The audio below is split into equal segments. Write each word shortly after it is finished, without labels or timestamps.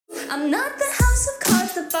I'm not the house of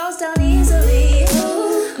cards that falls down easily.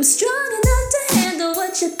 Ooh, I'm strong enough to handle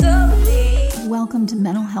what you throw at me. Welcome to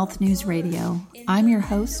Mental Health News Radio. I'm your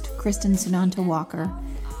host, Kristen Sunanta Walker.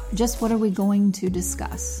 Just what are we going to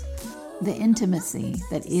discuss? The intimacy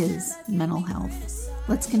that is mental health.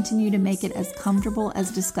 Let's continue to make it as comfortable as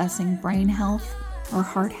discussing brain health or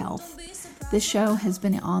heart health. This show has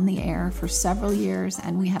been on the air for several years,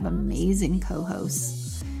 and we have amazing co-hosts.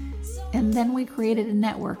 And then we created a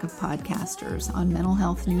network of podcasters on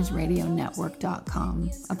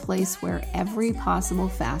mentalhealthnewsradionetwork.com, a place where every possible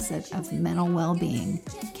facet of mental well-being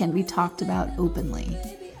can be talked about openly.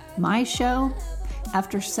 My show,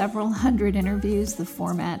 after several hundred interviews, the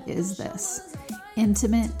format is this: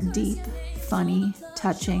 intimate, deep, funny,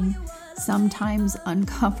 touching, sometimes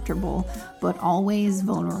uncomfortable, but always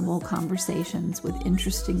vulnerable conversations with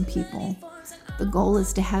interesting people. The goal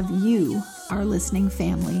is to have you, our listening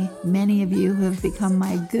family, many of you who have become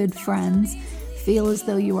my good friends, feel as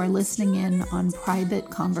though you are listening in on private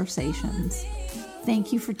conversations.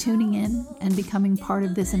 Thank you for tuning in and becoming part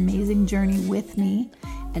of this amazing journey with me,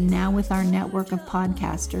 and now with our network of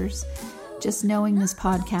podcasters. Just knowing this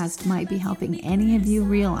podcast might be helping any of you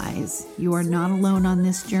realize you are not alone on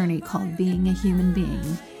this journey called being a human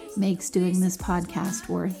being makes doing this podcast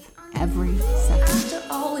worth every second. After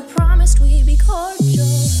all we promised, we'd be cordial.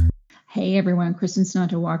 Hey everyone, Kristen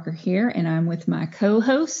Sunanta Walker here, and I'm with my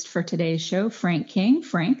co-host for today's show, Frank King.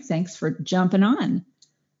 Frank, thanks for jumping on.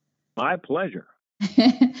 My pleasure.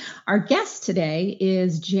 Our guest today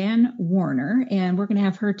is Jan Warner, and we're going to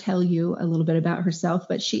have her tell you a little bit about herself,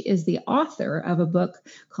 but she is the author of a book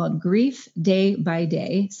called Grief Day by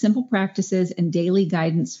Day: Simple Practices and Daily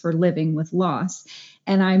Guidance for Living with Loss.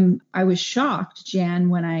 And I was shocked, Jan,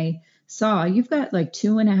 when I saw you've got like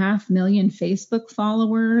 2.5 million Facebook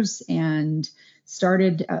followers and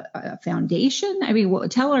started a foundation. I mean,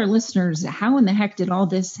 tell our listeners, how in the heck did all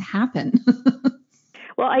this happen?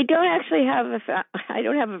 Well, I don't actually have I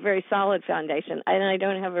don't have a very solid foundation, and I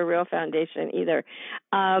don't have a real foundation either.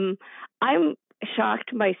 I'm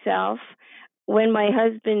shocked myself. When my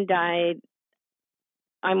husband died,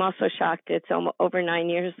 I'm also shocked. It's over 9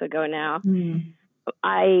 years ago now. Mm.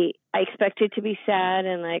 I expected to be sad,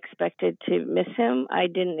 and I expected to miss him. I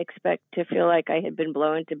didn't expect to feel like I had been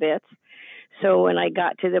blown to bits. So when I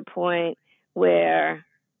got to the point where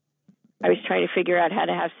I was trying to figure out how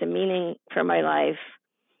to have some meaning for my life,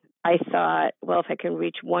 I thought, well, if I can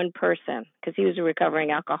reach one person, because he was a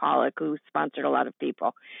recovering alcoholic who sponsored a lot of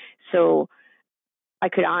people. So I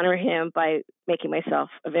could honor him by making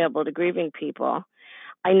myself available to grieving people.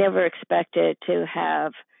 I never expected to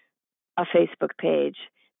have a Facebook page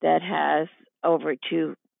that has over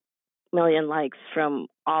 2 million likes from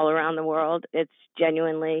all around the world. It's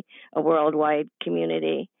genuinely a worldwide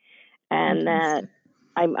community. And that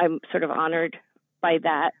I'm sort of honored by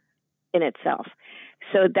that in itself.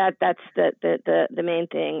 So that's the main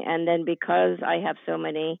thing. And then because I have so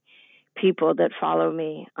many people that follow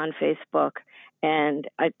me on Facebook, and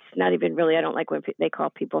it's not even really, I don't like when they call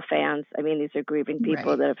people fans. I mean, these are grieving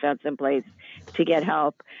people that have found some place to get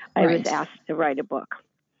help. I was asked to write a book,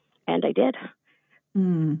 and I did.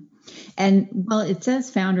 Mm. And well, it says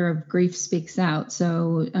founder of Grief Speaks Out.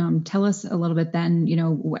 So tell us a little bit then,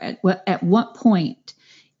 at what point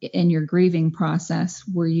in your grieving process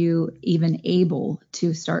were you even able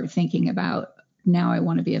to start thinking about, now I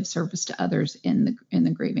want to be of service to others in the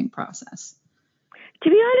grieving process? To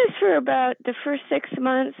be honest, for about the first 6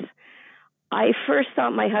 months, I first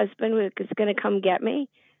thought my husband was going to come get me.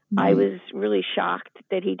 Mm-hmm. I was really shocked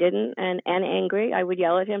that he didn't, and angry. I would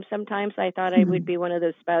yell at him sometimes. I thought I would be one of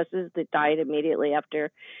those spouses that died immediately after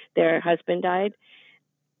their husband died.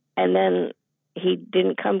 And then he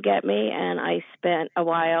didn't come get me, and I spent a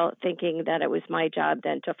while thinking that it was my job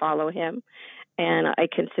then to follow him. And I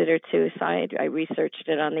considered suicide. I researched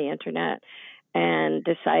it on the internet and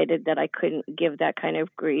decided that I couldn't give that kind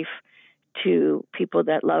of grief to people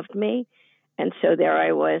that loved me. And so there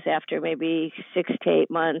I was, after maybe 6 to 8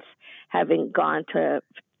 months, having gone to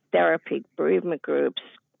therapy, bereavement groups,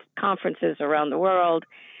 conferences around the world.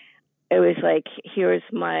 It was like, here's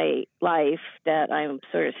my life that I'm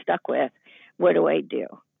sort of stuck with. What do I do?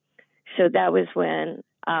 So that was when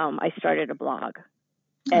I started a blog.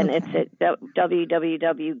 And it's at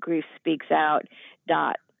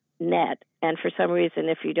www.griefspeaksout.net. And for some reason,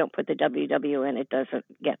 if you don't put the www in, it doesn't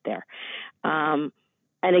get there.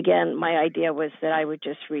 And again, my idea was that I would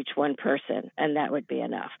just reach one person, and that would be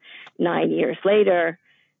enough. 9 years later,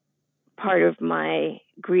 part of my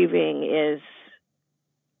grieving is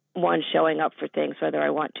one, showing up for things whether I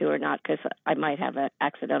want to or not, because I might have an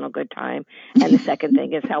accidental good time, and the second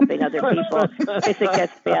thing is helping other people because it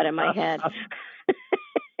gets me out of my head.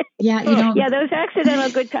 Yeah, Yeah, those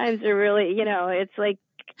accidental good times are really, it's like,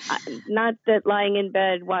 not that lying in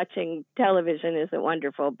bed watching television isn't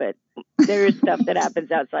wonderful, but there is stuff that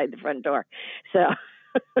happens outside the front door. So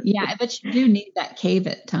yeah, but you do need that cave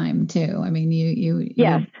it time too. I mean,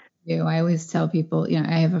 yes. I always tell people,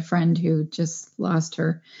 I have a friend who just lost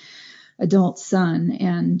her adult son,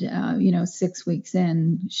 and 6 weeks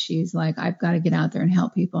in, she's like, I've got to get out there and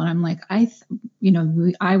help people. And I'm like,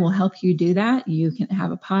 I will help you do that. You can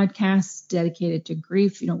have a podcast dedicated to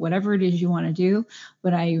grief, whatever it is you want to do.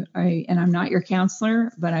 But and I'm not your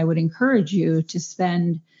counselor, but I would encourage you to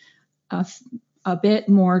spend a bit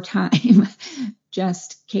more time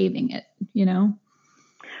just caving it,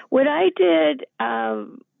 What I did,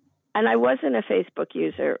 and I wasn't a Facebook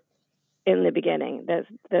user in the beginning.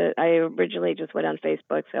 I originally just went on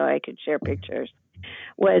Facebook so I could share pictures.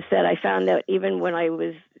 Was that I found that even when I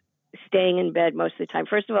was staying in bed most of the time,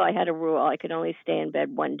 first of all, I had a rule. I could only stay in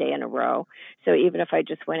bed one day in a row. So even if I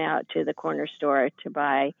just went out to the corner store to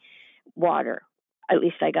buy water, at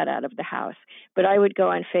least I got out of the house. But I would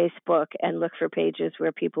go on Facebook and look for pages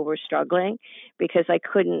where people were struggling, because I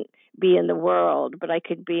couldn't be in the world, but I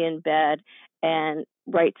could be in bed and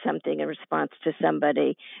write something in response to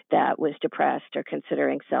somebody that was depressed or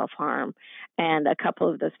considering self-harm. And a couple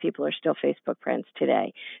of those people are still Facebook friends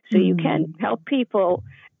today. So you can help people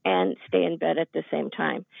and stay in bed at the same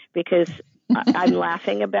time, because I'm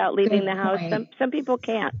laughing about leaving the house. Some people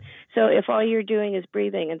can't. So if all you're doing is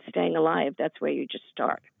breathing and staying alive, that's where you just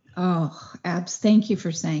start. Oh, abs! Thank you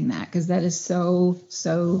for saying that, because that is so,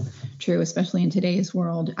 so true, especially in today's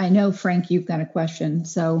world. I know, Frank, you've got a question,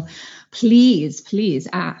 so please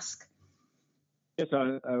ask. Yes,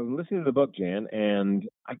 I'm listening to the book, Jan, and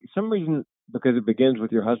for some reason, because it begins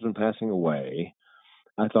with your husband passing away,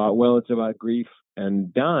 I thought, well, it's about grief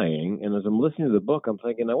and dying. And as I'm listening to the book, I'm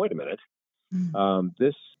thinking, now, wait a minute.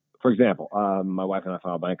 This, for example, my wife and I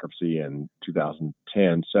filed bankruptcy in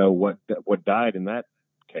 2010. So what died in that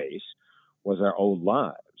case was our old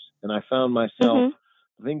lives. And I found myself,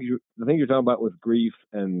 the thing you're talking about with grief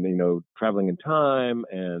and, traveling in time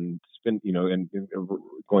and and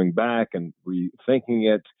going back and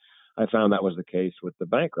rethinking it, I found that was the case with the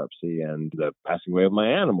bankruptcy and the passing away of my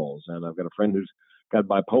animals. And I've got a friend who's got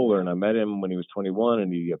bipolar, and I met him when he was 21,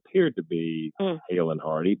 and he appeared to be hale and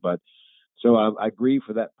hearty, but so I grieve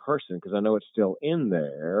for that person because I know it's still in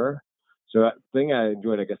there. So the thing I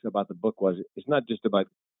enjoyed, I guess, about the book was it's not just about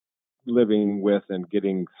living with and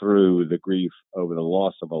getting through the grief over the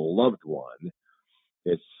loss of a loved one.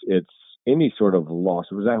 It's any sort of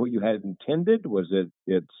loss. Was that what you had intended? Was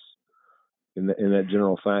it's in that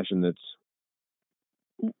general fashion? That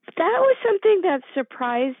was something that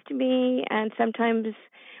surprised me, and sometimes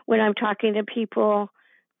when I'm talking to people,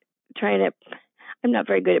 I'm not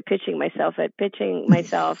very good at pitching myself as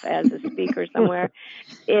a speaker somewhere,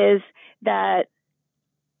 is that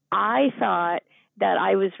I thought that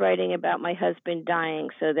I was writing about my husband dying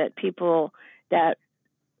so that people that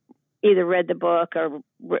either read the book or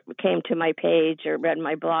came to my page or read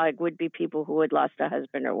my blog would be people who had lost a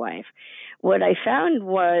husband or wife. What I found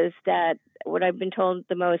was that what I've been told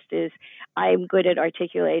the most is I'm good at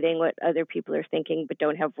articulating what other people are thinking but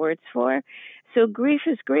don't have words for. So grief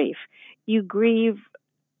is grief. You grieve,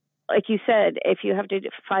 like you said, if you have to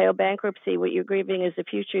file bankruptcy, what you're grieving is the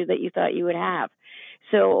future that you thought you would have.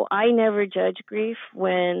 So I never judge grief.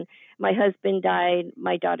 When my husband died,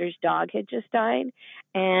 my daughter's dog had just died,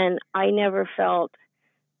 and I never felt,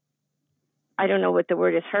 I don't know what the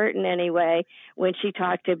word is, hurt in any way when she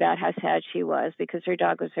talked about how sad she was, because her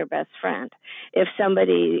dog was her best friend. If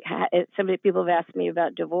people have asked me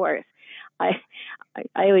about divorce, I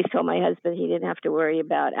always told my husband he didn't have to worry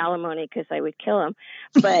about alimony because I would kill him.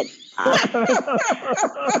 But I've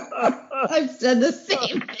said the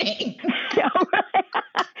same thing.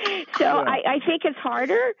 So I think it's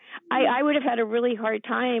harder. I would have had a really hard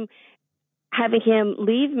time having him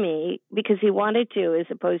leave me because he wanted to, as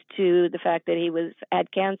opposed to the fact that he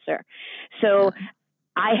had cancer. So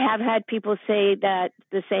I have had people say that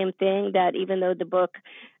the same thing, that even though the book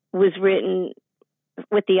was written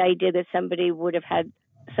with the idea that somebody would have had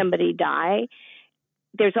somebody die,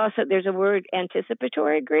 there's a word,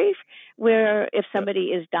 anticipatory grief, where if somebody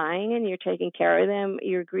is dying and you're taking care of them,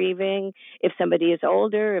 you're grieving. If somebody is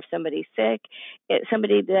older, if somebody's sick,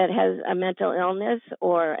 somebody that has a mental illness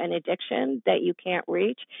or an addiction that you can't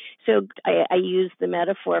reach. So I use the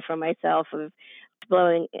metaphor for myself of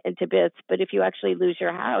blowing into bits. But if you actually lose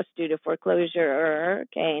your house due to foreclosure or a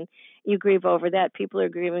hurricane, you grieve over that. People are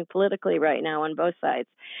grieving politically right now on both sides.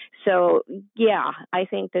 So, yeah, I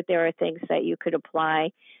think that there are things that you could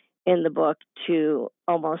apply in the book to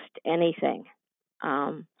almost anything.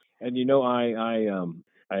 And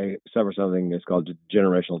I suffer something that's called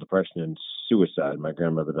generational depression and suicide. My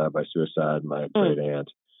grandmother died by suicide. My great aunt.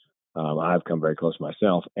 I've come very close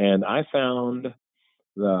myself, and I found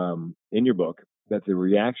in your book that the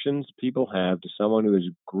reactions people have to someone who is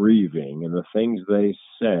grieving and the things they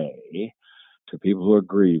say to people who are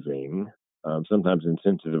grieving, sometimes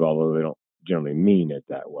insensitive, although they don't generally mean it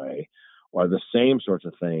that way, are the same sorts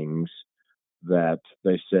of things that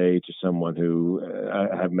they say to someone who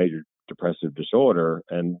have major depressive disorder.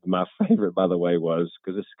 And my favorite, by the way, was,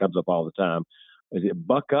 because this comes up all the time, is it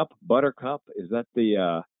buck up, buttercup? Is that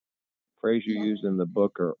the phrase you used in the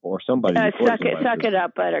book, or somebody? Suck it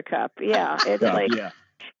up, buttercup. Yeah, it's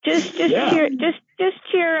just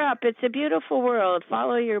cheer up. It's a beautiful world.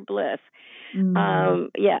 Follow your bliss.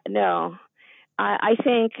 I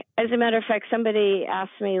think, as a matter of fact, somebody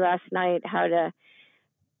asked me last night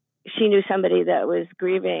she knew somebody that was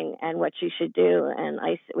grieving and what she should do, and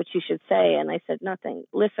what she should say, and I said nothing.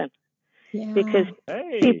 Listen. Yeah. Because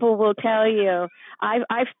people will tell you.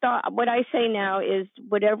 I've thought, what I say now is,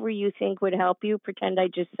 whatever you think would help you, pretend I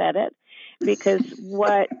just said it, because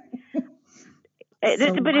what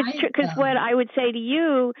it's true. Because what I would say to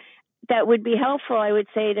you that would be helpful, I would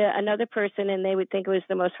say to another person, and they would think it was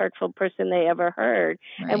the most hurtful person they ever heard.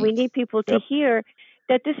 Right. And we need people to hear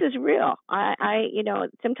that this is real. I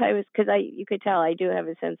sometimes, because you could tell I do have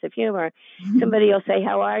a sense of humor. Somebody will say,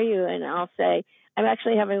 "How are you?" And I'll say, "I'm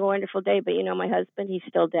actually having a wonderful day, but my husband, he's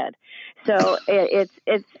still dead." So that's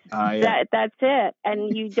it.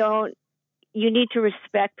 And you need to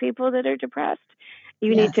respect people that are depressed.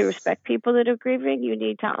 You need to respect people that are grieving. You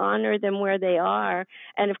need to honor them where they are.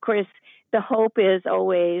 And of course, the hope is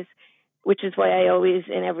always, which is why I always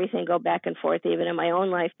in everything go back and forth, even in my own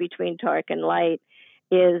life, between dark and light,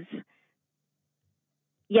 is,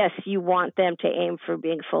 yes, you want them to aim for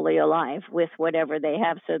being fully alive with whatever they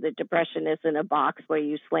have, so that depression isn't a box where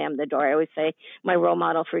you slam the door. I always say my role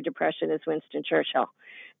model for depression is Winston Churchill,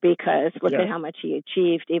 because look at how much he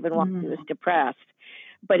achieved even while he was depressed.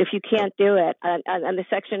 But if you can't do it, on the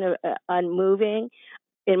section on moving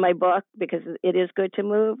in my book, because it is good to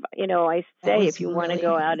move, I say if you want to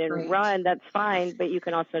go out and run, that's fine, but you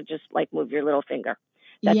can also just move your little finger.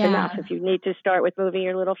 That's enough. If you need to start with moving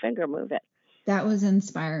your little finger, move it. That was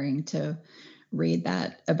inspiring to read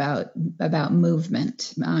that about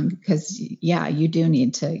movement, because you do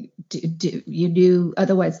need to do,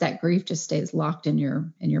 otherwise that grief just stays locked in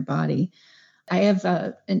your body. I have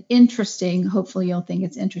an interesting, hopefully you'll think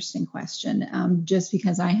it's interesting question, just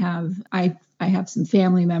because I have some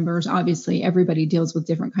family members. Obviously everybody deals with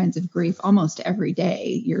different kinds of grief almost every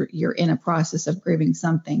day. You're in a process of grieving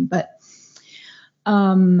something, but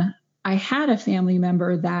I had a family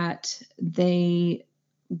member that they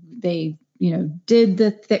did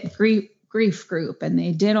the grief group, and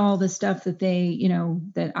they did all the stuff that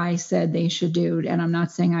that I said they should do. And I'm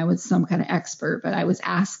not saying I was some kind of expert, but I was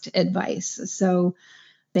asked advice. So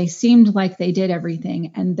they seemed like they did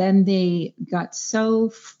everything. And then they got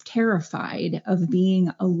so terrified of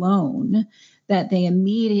being alone that they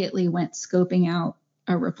immediately went scoping out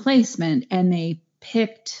a replacement, and they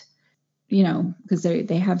picked, because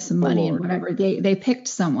they have some money and whatever, they picked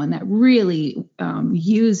someone that really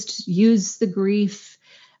used the grief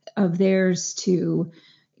of theirs to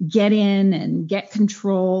get in and get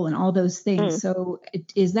control and all those things. So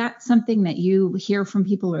is that something that you hear from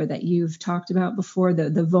people, or that you've talked about before,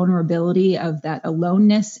 the vulnerability of that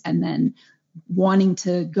aloneness, and then wanting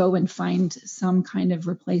to go and find some kind of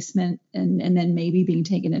replacement, and then maybe being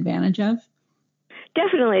taken advantage of?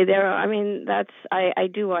 Definitely. I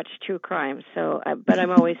do watch true crime, so, but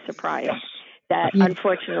I'm always surprised that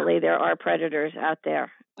unfortunately there are predators out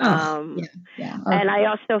there. And I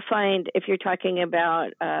also find, if you're talking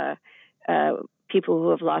about people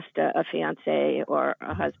who have lost a fiance or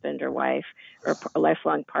a husband or wife or a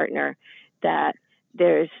lifelong partner, that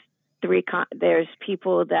there's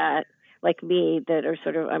people that, like me, that are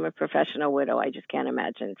sort of, I'm a professional widow. I just can't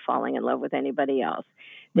imagine falling in love with anybody else.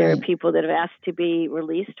 There are people that have asked to be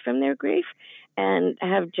released from their grief and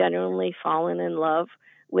have genuinely fallen in love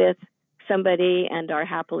with somebody and are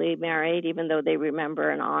happily married, even though they remember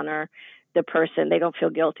and honor the person. They don't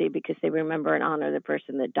feel guilty because they remember and honor the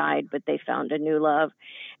person that died, but they found a new love.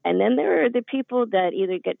 And then there are the people that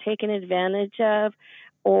either get taken advantage of,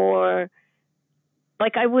 or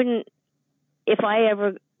if I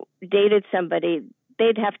ever dated somebody,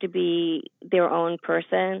 they'd have to be their own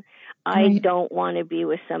person. I Right. don't want to be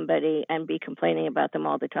with somebody and be complaining about them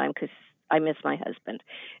all the time because I miss my husband.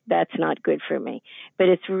 That's not good for me. But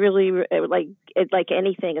it's really like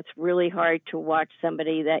anything. It's really hard to watch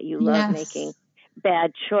somebody that you love Yes. making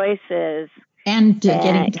bad choices, And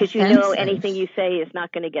getting because you know defensive. anything you say is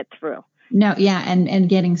not going to get through. No, yeah, and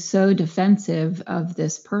getting so defensive of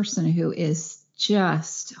this person who is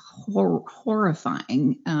just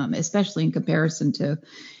horrifying, especially in comparison to,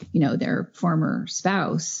 their former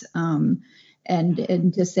spouse, and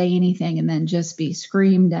to say anything and then just be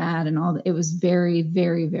screamed at and all. It was very,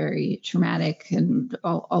 very, very traumatic, and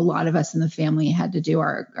a lot of us in the family had to do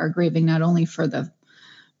our grieving, not only for the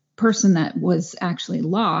person that was actually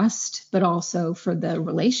lost, but also for the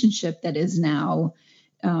relationship that is now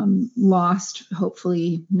lost,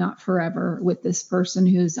 hopefully not forever, with this person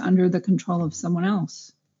who's under the control of someone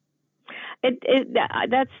else. That's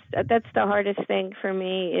the hardest thing for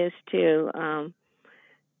me, is to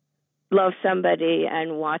love somebody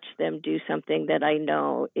and watch them do something that I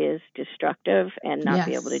know is destructive and not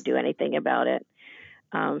be able to do anything about it.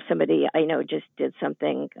 Somebody I know just did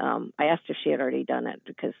something. I asked if she had already done it,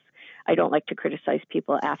 because I don't like to criticize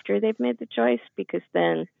people after they've made the choice, because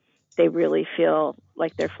then they really feel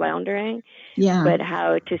like they're floundering. Yeah. But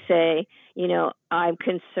how to say, I'm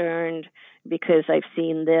concerned because I've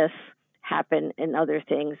seen this happen in other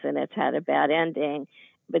things and it's had a bad ending.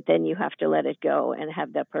 But then you have to let it go and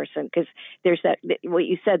have that person, because there's what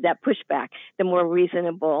you said, that pushback. The more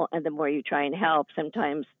reasonable and the more you try and help,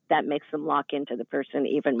 sometimes that makes them lock into the person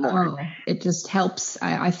even more. Oh, it just helps.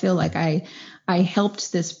 I feel like I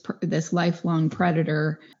helped this lifelong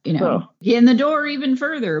predator, get in the door even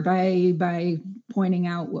further by pointing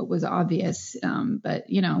out what was obvious. But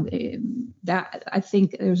that, I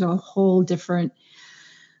think there's a whole different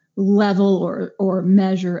level or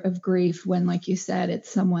measure of grief when, like you said, it's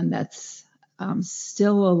someone that's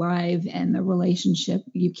still alive, and the relationship,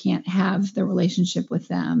 you can't have the relationship with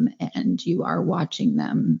them, and you are watching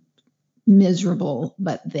them miserable,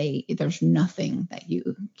 but there's nothing that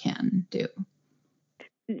you can do.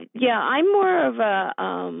 Yeah, I'm more of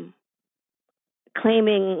a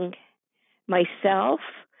claiming myself,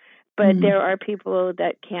 but there are people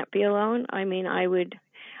that can't be alone. I mean,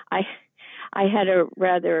 I had a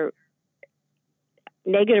rather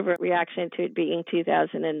negative reaction to it being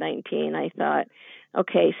 2019. I thought,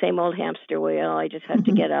 okay, same old hamster wheel. I just have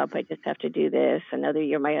to get up. I just have to do this. Another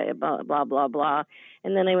year, my blah, blah, blah, blah.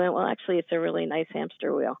 And then I went, well, actually, it's a really nice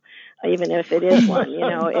hamster wheel, even if it is one.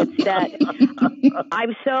 It's that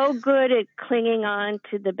I'm so good at clinging on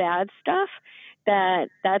to the bad stuff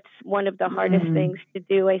that's one of the hardest things to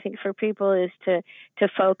do, I think, for people, is to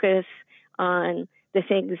focus on the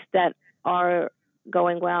things that are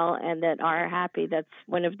going well and that are happy. That's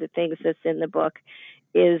one of the things that's in the book,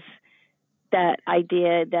 is that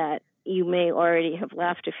idea that you may already have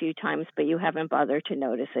laughed a few times, but you haven't bothered to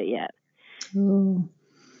notice it yet. Ooh.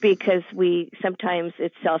 Because sometimes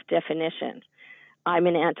it's self-definition. I'm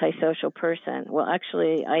an antisocial person. Well,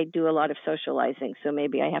 actually, I do a lot of socializing, so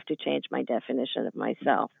maybe I have to change my definition of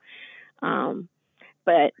myself.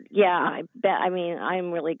 But yeah,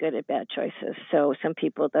 I'm really good at bad choices. So some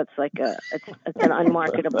people, that's like it's an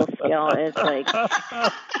unmarketable skill. It's like,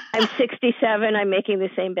 I'm 67. I'm making the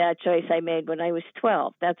same bad choice I made when I was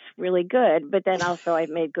 12. That's really good. But then also I've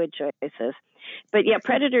made good choices. But yeah,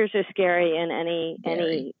 predators are scary in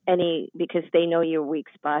any because they know your weak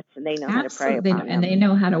spots and they know how to prey upon them. And they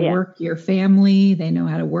know how to work your family. They know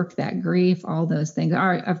how to work that grief, all those things.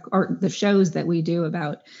 Are the shows that we do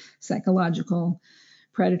about psychological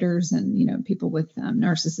predators and, people with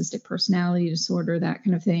narcissistic personality disorder, that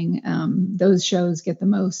kind of thing. Those shows get the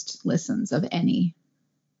most listens of any.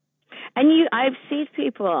 And I've seen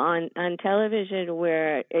people on television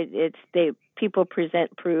where people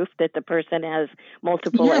present proof that the person has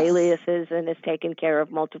multiple aliases and is taking care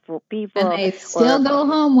of multiple people, and they still go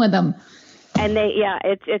home with them. And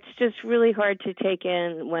it's just really hard to take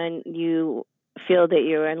in when you feel that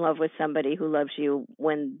you're in love with somebody who loves you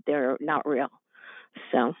when they're not real.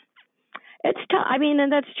 So it's tough. I mean,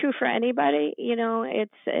 and that's true for anybody.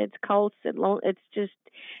 It's cults. It's just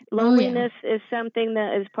loneliness is something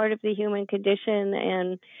that is part of the human condition,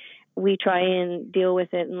 and we try and deal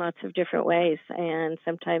with it in lots of different ways. And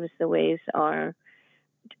sometimes the ways are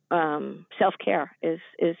self-care.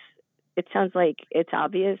 It sounds like it's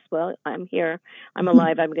obvious. Well, I'm here. I'm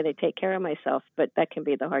alive. I'm going to take care of myself. But that can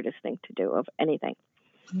be the hardest thing to do of anything.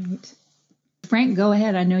 Right. Frank, go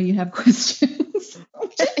ahead. I know you have questions.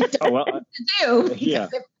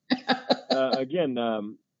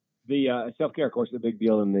 Again, the self-care, of course, is a big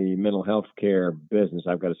deal in the mental health care business.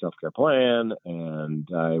 I've got a self-care plan, and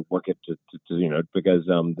I work it to because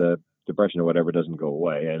the depression or whatever doesn't go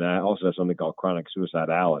away. And I also have something called chronic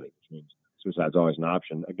suicidality, which means suicide's always an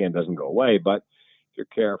option. Again, doesn't go away, but if you're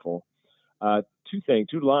careful.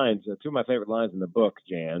 Two lines, two of my favorite lines in the book,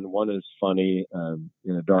 Jan. One is funny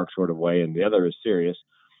in a dark sort of way, and the other is serious.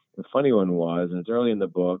 The funny one was, and it's early in the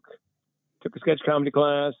book, took a sketch comedy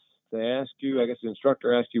class. They asked you, I guess the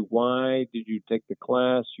instructor asked you, why did you take the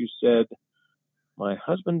class? You said, my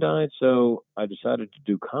husband died, so I decided to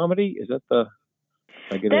do comedy. Is that the...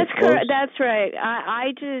 That's correct. That's right.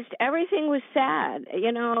 I just, everything was sad.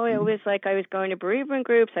 You know, it was like I was going to bereavement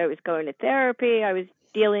groups. I was going to therapy. I was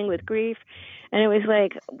dealing with grief. And it was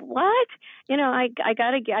like, what? You know, I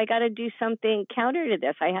gotta do something counter to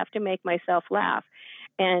this. I have to make myself laugh.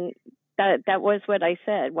 And that was what I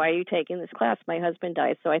said. Why are you taking this class? My husband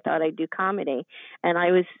died, so I thought I'd do comedy. And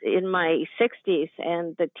I was in my 60s,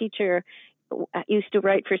 and the teacher used to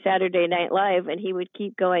write for Saturday Night Live, and he would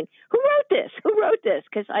keep going, who wrote this? Who wrote this?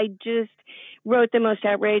 Because I just wrote the most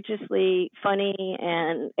outrageously funny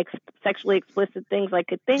and sexually explicit things I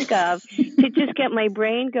could think of to just get my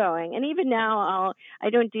brain going. And even now, I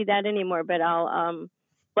don't do that anymore, but I'll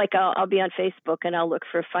be on Facebook and I'll look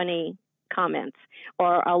for funny comments,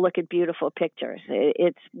 or I'll look at beautiful pictures.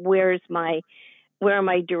 It's where am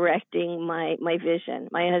I directing my vision?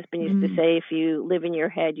 My husband used to say, if you live in your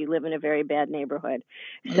head, you live in a very bad neighborhood.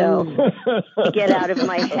 So to get out of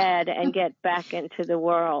my head and get back into the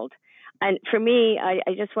world. And for me, I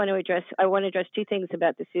want to address two things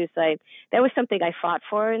about the suicide. That was something I fought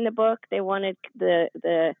for in the book. They wanted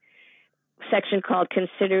the section called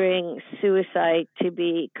Considering Suicide to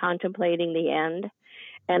be contemplating the end.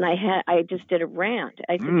 And I just did a rant.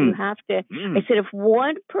 I said, you have to, I said, if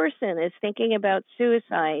one person is thinking about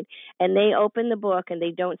suicide and they open the book and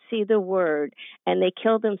they don't see the word and they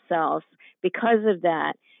kill themselves because of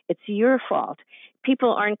that, it's your fault.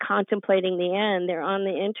 People aren't contemplating the end. They're on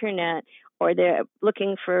the internet, or they're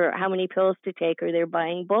looking for how many pills to take, or they're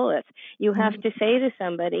buying bullets. You have to say to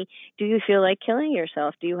somebody, do you feel like killing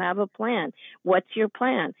yourself? Do you have a plan? What's your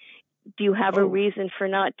plan? Do you have a reason for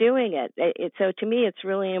not doing it? So to me, it's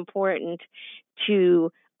really important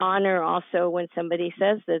to honor also when somebody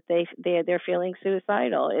says that they're feeling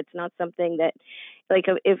suicidal. It's not something that, like,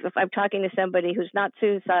 if I'm talking to somebody who's not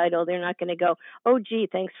suicidal, they're not going to go, oh, gee,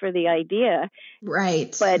 thanks for the idea.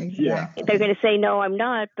 Right. But they're going to say, no, I'm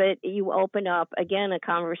not. But you open up, again, a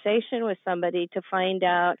conversation with somebody to find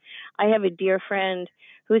out. I have a dear friend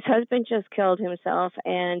whose husband just killed himself,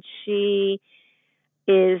 and she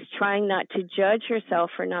is trying not to judge herself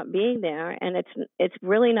for not being there, and it's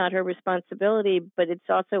really not her responsibility, but it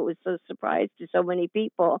was so surprise to so many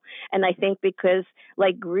people. And I think because,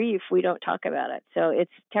 like grief, we don't talk about it, so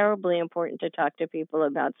it's terribly important to talk to people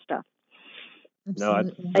about stuff. And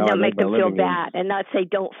don't make them feel bad, and not say,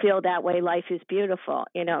 don't feel that way, life is beautiful,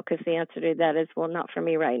 because the answer to that is, well, not for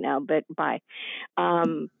me right now, but bye.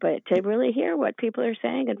 But to really hear what people are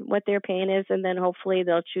saying and what their pain is, and then hopefully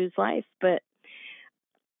they'll choose life. But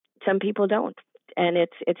some people don't, and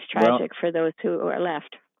it's tragic for those who are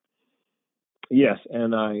left. Yes,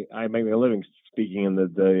 and I make a living speaking, and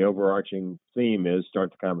the overarching theme is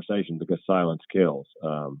start the conversation, because silence kills.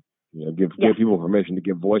 Give people permission to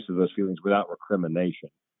give voice to those feelings without recrimination.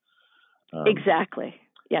 Exactly.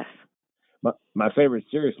 Yes. My favorite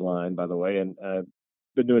serious line, by the way, and I've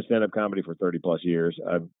been doing stand-up comedy for 30 plus years,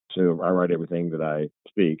 so I write everything that I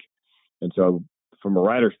speak, and so, from a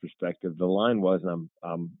writer's perspective, the line was, and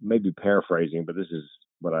I'm maybe paraphrasing, but this is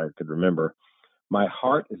what I could remember: my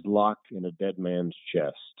heart is locked in a dead man's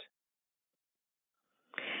chest.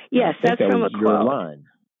 Yes, that's from a quote. Your line.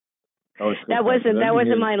 That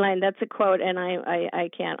wasn't my line. That's a quote, and I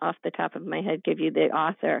can't off the top of my head give you the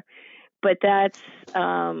author, but that's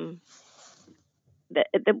I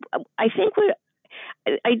think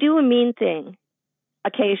I do a mean thing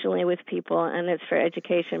occasionally with people, and it's for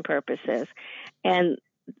education purposes. And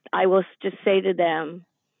I will just say to them,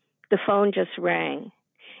 the phone just rang,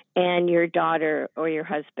 and your daughter or your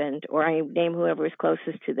husband, or I name whoever is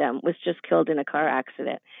closest to them, was just killed in a car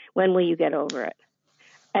accident. When will you get over it?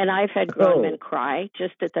 And I've had grown men cry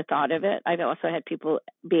just at the thought of it. I've also had people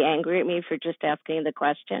be angry at me for just asking the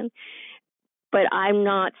question. But I'm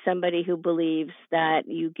not somebody who believes that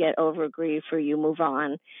you get over grief or you move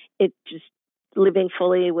on. It just living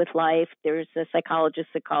fully with life. There's a psychologist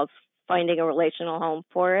that calls finding a relational home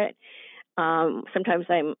for it. Sometimes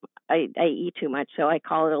I eat too much, so I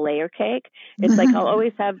call it a layer cake. It's like I'll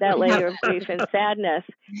always have that layer of grief and sadness,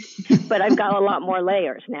 but I've got a lot more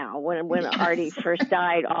layers now. When Artie first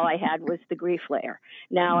died, all I had was the grief layer.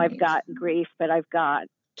 Now I've got grief, but I've got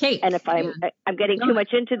cake. And if I'm getting too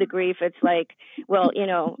much into the grief, it's like, well,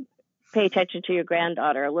 pay attention to your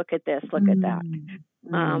granddaughter. Look at this. Look at that.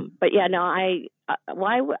 But yeah, no,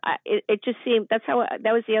 it just seemed, that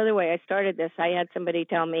was the other way I started this. I had somebody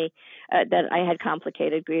tell me that I had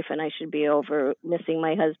complicated grief and I should be over missing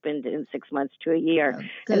my husband in 6 months to a year.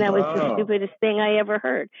 And that was the stupidest thing I ever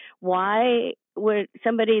heard. Why would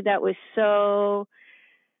somebody that was so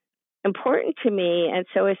important to me and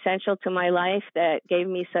so essential to my life, that gave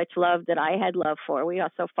me such love, that I had love for? We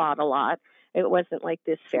also fought a lot. It wasn't like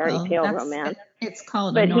this fairy tale romance. It's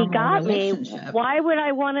called but a normal he got relationship. me. Why would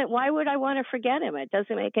I want to forget him? It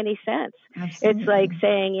doesn't make any sense. Absolutely. It's like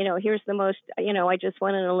saying, here's the most, I just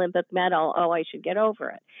won an Olympic medal. Oh, I should get over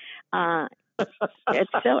it.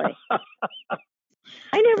 It's silly.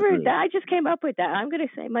 I just came up with that. I'm going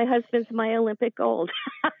to say my husband's my Olympic gold.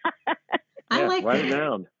 I like write it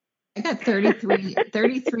down. I got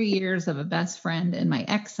 33 years of a best friend and my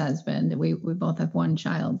ex-husband. We both have one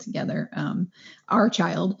child together, our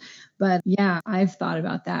child. But yeah, I've thought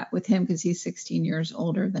about that with him because he's 16 years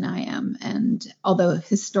older than I am. And although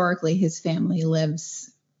historically his family lives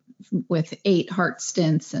with 8 heart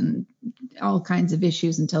stents and all kinds of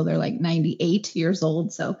issues until they're like 98 years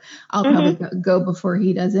old. So I'll probably go before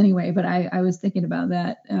he does anyway. But I was thinking about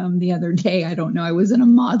that the other day. I don't know. I was in a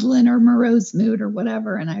maudlin or morose mood or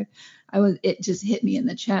whatever. And it just hit me in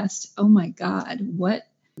the chest. Oh my God,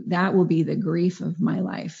 that will be the grief of my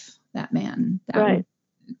life. That man, that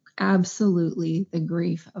absolutely the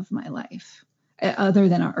grief of my life, other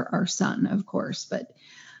than our son, of course. But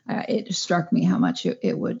it struck me how much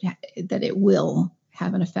it will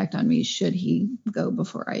have an effect on me should he go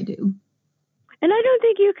before I do. And I don't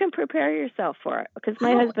think you can prepare yourself for it, because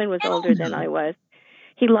my husband was older than I was.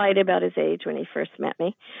 He lied about his age when he first met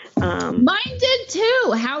me. Mine did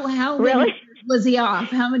too. How really was he off?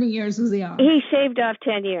 How many years was he off? He shaved off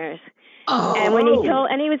 10 years. Oh, and when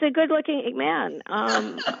and he was a good-looking man.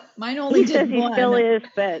 Mine only did he one. Still is,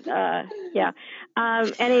 but yeah.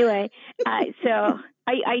 Anyway, so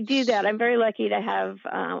I do that. I'm very lucky to have.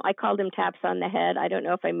 I called him taps on the head. I don't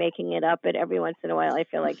know if I'm making it up, but every once in a while I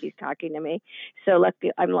feel like he's talking to me. So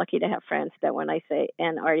I'm lucky to have friends that when I say,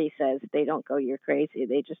 and Artie says, they don't go, "You're crazy."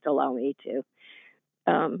 They just allow me to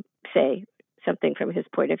say something from his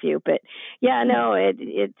point of view. But yeah, no,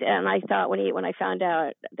 and I thought when I found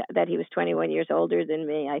out that he was 21 years older than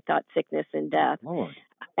me, I thought sickness and death. Lord.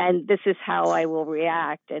 And this is how I will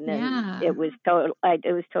react. And then it was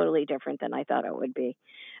totally different than I thought it would be.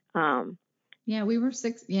 Yeah, we were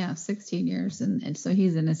 16 years. And so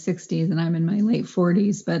he's in his 60s and I'm in my late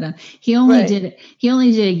 40s, but he only did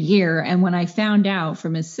a year. And when I found out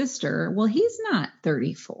from his sister, well, he's not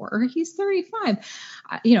 34, he's 35.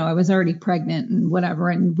 I was already pregnant and whatever.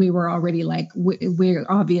 And we were already like, we're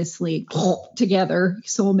obviously together,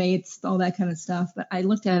 soulmates, all that kind of stuff. But I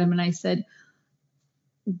looked at him and I said,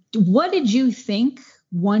 what did you think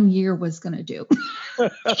 1 year was going to do? I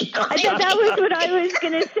thought that was what I was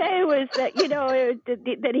going to say, was that,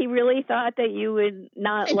 that he really thought that you would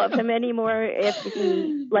not love him anymore if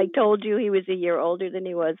he told you he was a year older than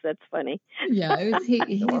he was. That's funny. Yeah,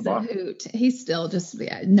 he's a hoot. He's still just,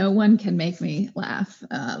 no one can make me laugh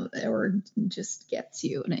or just gets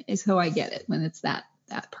you. And it's how I get it when it's that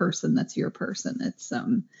person, that's your person. It's,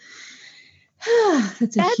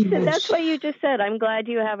 that's what you just said. I'm glad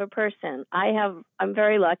you have a person. I'm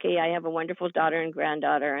very lucky. I have a wonderful daughter and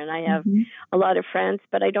granddaughter, and I have a lot of friends,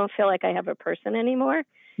 but I don't feel like I have a person anymore.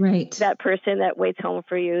 Right. That person that waits home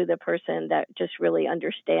for you, the person that just really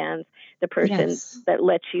understands, the person that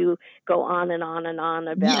lets you go on and on and on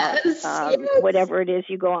about whatever it is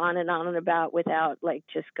you go on and about without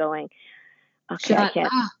just going, okay, I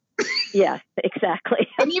can't. Yeah, exactly.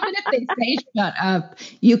 And even if they say shut up,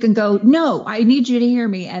 you can go, no, I need you to hear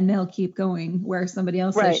me. And they'll keep going, where somebody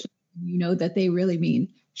else says, that they really mean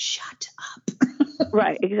shut up.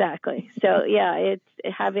 Right, exactly. So yeah,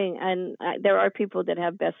 it's having, and there are people that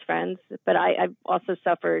have best friends, but I've also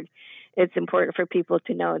suffered. It's important for people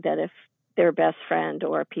to know that if their best friend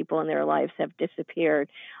or people in their lives have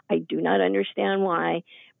disappeared, I do not understand why,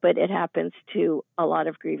 but it happens to a lot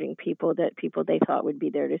of grieving people, that people they thought would be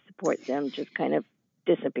there to support them just kind of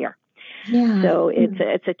disappear. Yeah. So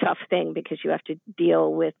it's a tough thing, because you have to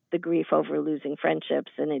deal with the grief over losing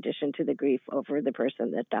friendships in addition to the grief over the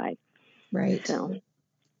person that died. Right. So.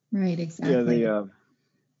 Right. Exactly. Yeah.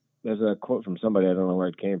 There's a quote from somebody, I don't know where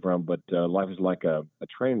it came from, but life is like a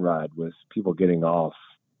train ride with people getting off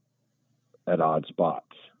at odd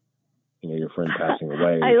spots. Your friend passing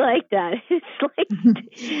away. I like that. It's like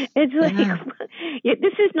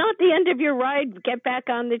this is not the end of your ride. Get back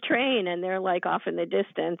on the train, and they're off in the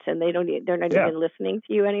distance, and they're not even listening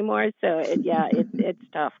to you anymore. So it's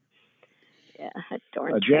tough. Yeah, that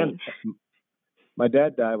darn Jan, train. my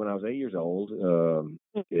dad died when I was 8 years old.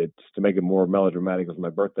 It's to make it more melodramatic. It was my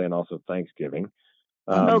birthday and also Thanksgiving.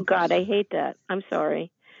 Oh God, I hate that. I'm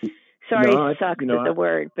sorry. No, Sucks is the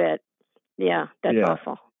word, but yeah, that's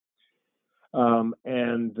awful.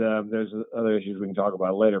 And there's other issues we can talk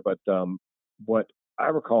about later. But what I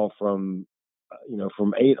recall from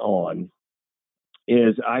from 8 on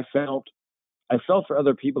is I felt for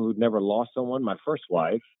other people who'd never lost someone. My first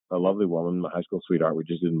wife, a lovely woman, my high school sweetheart, we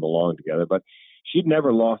just didn't belong together, but she'd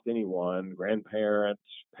never lost anyone, grandparents,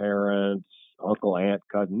 parents, uncle, aunt,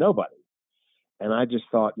 cousin, nobody. And I just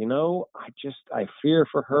thought, I fear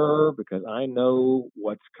for her because I know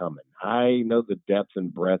what's coming. I know the depth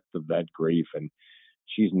and breadth of that grief, and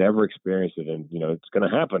she's never experienced it. And, it's going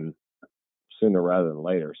to happen sooner rather than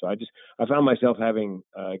later. So I found myself having,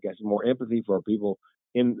 I guess, more empathy for people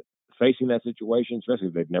in facing that situation, especially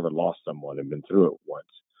if they've never lost someone and been through it once.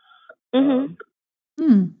 Mm-hmm.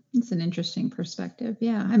 That's an interesting perspective.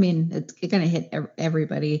 Yeah. I mean, it's going to hit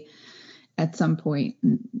everybody at some point.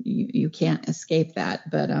 You can't escape that,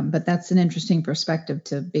 but that's an interesting perspective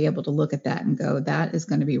to be able to look at that and go, that is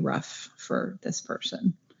going to be rough for this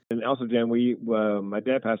person. And also, Jan, my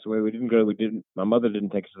dad passed away. My mother didn't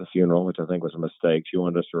take us to the funeral, which I think was a mistake. She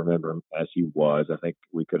wanted us to remember him as he was. I think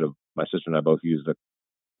my sister and I both used the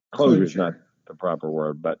closure is not the proper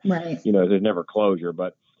word, but right. There's never closure.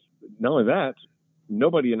 But not only that,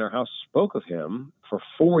 nobody in our house spoke of him for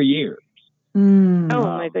 4 years. Oh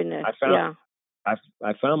my goodness! I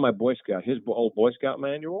found my Boy Scout, his old Boy Scout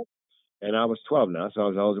manual, and I was 12 now, so I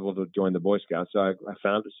was eligible to join the Boy Scouts. So I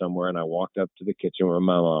found it somewhere, and I walked up to the kitchen where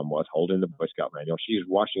my mom was, holding the Boy Scout manual. She was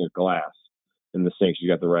washing a glass in the sink. She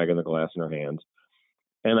got the rag and the glass in her hands,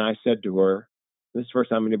 and I said to her, "This is the first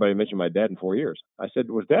time anybody mentioned my dad in 4 years." I said,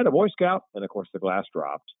 "Was Dad a Boy Scout?" And of course, the glass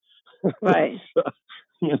dropped. Right. So,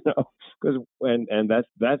 and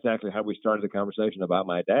that's actually how we started the conversation about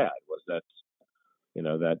my dad. Was that.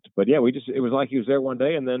 But yeah, it was like he was there one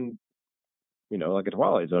day and then, like a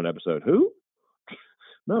Twilight Zone episode. Who?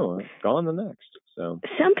 No, gone the next. So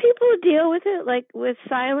some people deal with it like with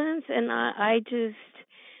silence. And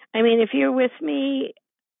if you're with me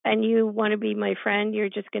and you want to be my friend, you're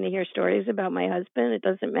just going to hear stories about my husband. It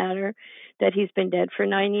doesn't matter that he's been dead for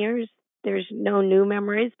 9 years. There's no new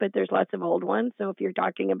memories, but there's lots of old ones. So if you're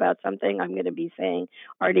talking about something, I'm going to be saying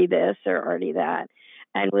Artie this or Artie that.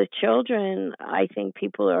 And with children, I think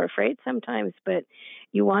people are afraid sometimes, but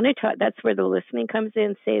you want to talk. That's where the listening comes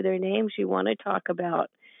in, say their names. You want to talk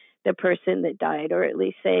about the person that died, or at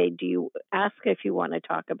least say, do you ask if you want to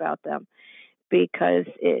talk about them? Because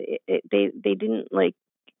they didn't like,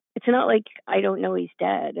 it's not like I don't know he's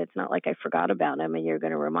dead. It's not like I forgot about him and you're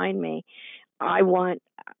going to remind me. I was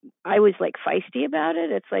like feisty about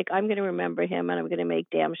it. It's like, I'm going to remember him and I'm going to make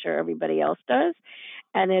damn sure everybody else does.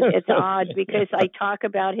 And it's odd because I talk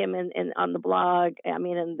about him in on the blog,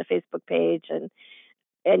 in the Facebook page and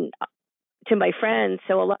to my friends.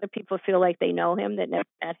 So a lot of people feel like they know him that never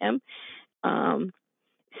met him.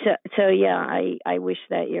 So yeah, I wish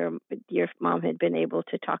that your mom had been able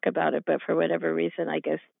to talk about it, but for whatever reason, I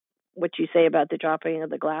guess what you say about the dropping of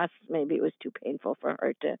the glass, maybe it was too painful for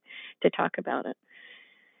her to talk about it.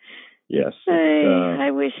 Yes.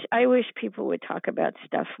 I wish people would talk about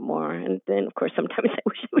stuff more, and then of course sometimes I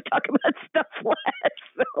wish they would talk about stuff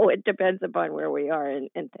less. So it depends upon where we are and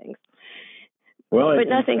things. Well, but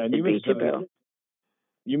nothing should be taboo.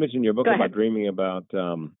 You mentioned in your book about dreaming or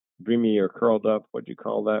curled up. What do you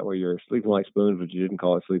call that? Where you're sleeping like spoons, but you didn't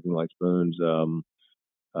call it sleeping like spoons. Our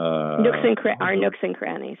nooks and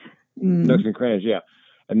crannies. Nooks and crannies, yeah.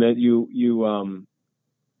 And then you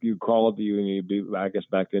call up you I guess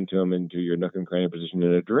backed into your nook and cranny position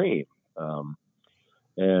in a dream,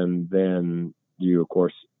 and then you, of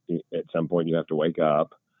course, at some point you have to wake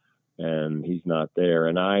up, and he's not there.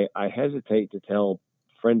 And I hesitate to tell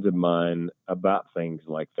friends of mine about things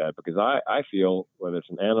like that because I feel whether it's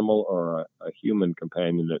an animal or a human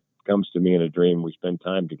companion that comes to me in a dream, we spend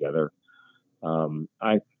time together.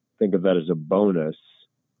 I think of that as a bonus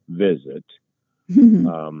visit.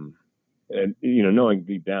 And knowing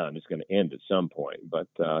deep down it's going to end at some point, but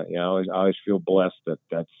I always feel blessed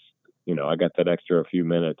that's I got that extra few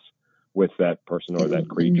minutes with that person or that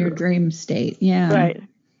creature in your dream state. Yeah, right.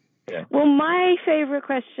 Yeah. Well, my favorite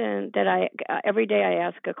question that every day I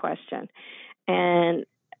ask a question, and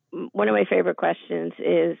one of my favorite questions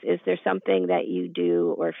is there something that you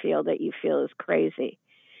do or feel that you feel is crazy?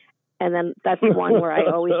 And then that's the one where I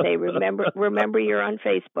always say, remember you're on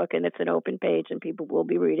Facebook and it's an open page and people will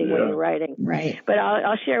be reading what you're writing. Right. But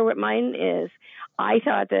I'll share what mine is. I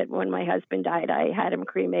thought that when my husband died, I had him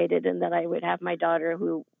cremated and that I would have my daughter,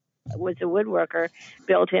 who was a woodworker,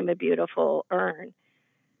 build him a beautiful urn.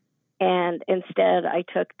 And instead, I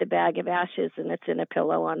took the bag of ashes and it's in a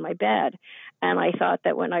pillow on my bed. And I thought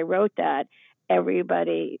that when I wrote that,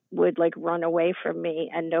 everybody would like run away from me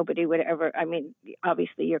and nobody would ever, I mean,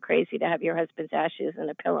 obviously you're crazy to have your husband's ashes in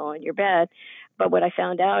a pillow on your bed. But what I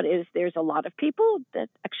found out is there's a lot of people that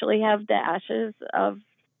actually have the ashes of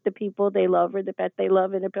the people they love or the pet they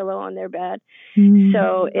love in a pillow on their bed. Mm.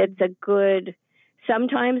 So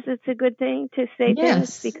sometimes it's a good thing to say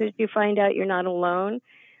things because you find out you're not alone.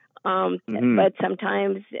 But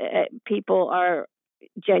sometimes people are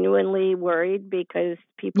genuinely worried because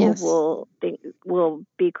people will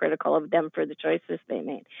be critical of them for the choices they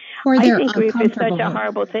made. Or I think grief is such a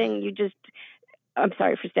horrible thing. I'm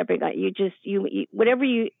sorry for stepping on.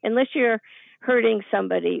 Unless you're hurting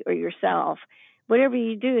somebody or yourself, whatever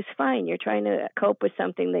you do is fine. You're trying to cope with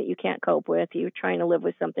something that you can't cope with. You're trying to live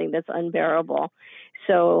with something that's unbearable.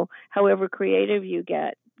 So however creative you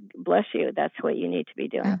get, bless you, that's what you need to be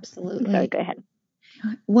doing. Absolutely. Sorry, go ahead.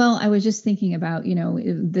 Well, I was just thinking about,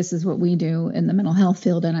 this is what we do in the mental health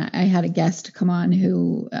field. And I had a guest come on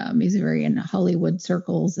who is very in Hollywood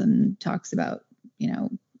circles and talks about,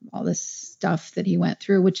 all this stuff that he went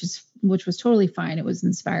through, which was totally fine. It was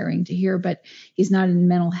inspiring to hear, but he's not in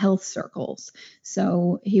mental health circles.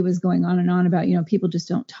 So he was going on and on about, people just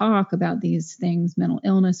don't talk about these things, mental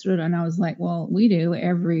illness. And I was like, well, we do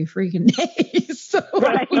every freaking day. So,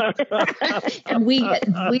 and we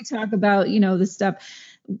talk about, the stuff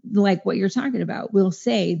like what you're talking about. We'll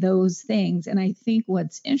say those things. And I think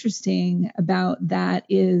what's interesting about that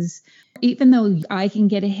is, even though I can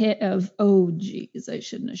get a hit of, oh, geez, I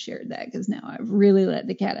shouldn't have shared that because now I've really let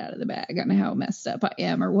the cat out of the bag on how messed up I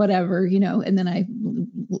am or whatever, and then I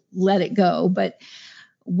let it go. But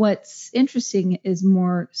what's interesting is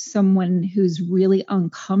more someone who's really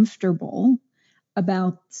uncomfortable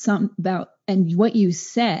about and what you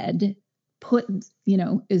said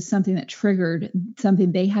is something that triggered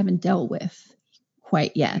something they haven't dealt with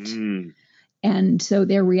quite yet. And so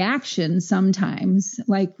their reaction sometimes,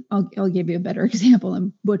 like I'll give you a better example.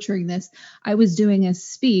 I'm butchering this. I was doing a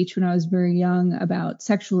speech when I was very young about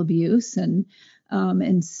sexual abuse and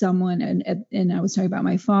someone, and I was talking about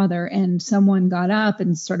my father, and someone got up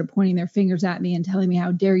and started pointing their fingers at me and telling me,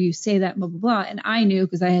 how dare you say that, blah, blah, blah. And I knew,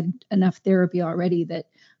 because I had enough therapy already, that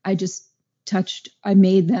I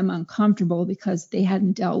made them uncomfortable because they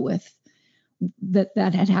hadn't dealt with that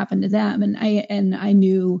had happened to them. And I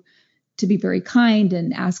knew to be very kind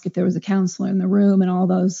and ask if there was a counselor in the room and all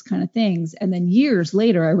those kind of things. And then years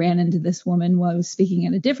later, I ran into this woman while I was speaking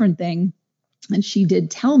at a different thing. And she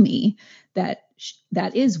did tell me that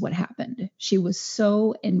that is what happened. She was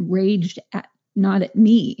so enraged not at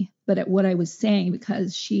me, but at what I was saying,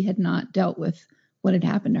 because she had not dealt with what had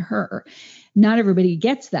happened to her. Not everybody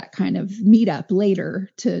gets that kind of meetup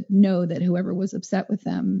later to know that whoever was upset with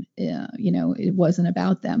them, it wasn't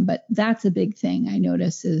about them. But that's a big thing I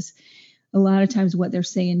notice, is a lot of times what they're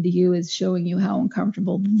saying to you is showing you how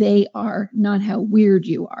uncomfortable they are, not how weird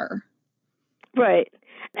you are. Right.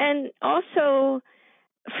 And also,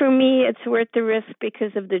 for me, it's worth the risk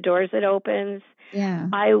because of the doors it opens. Yeah.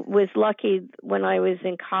 I was lucky when I was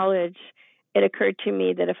in college. It occurred to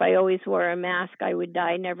me that if I always wore a mask, I would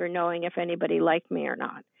die never knowing if anybody liked me or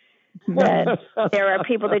not. That there are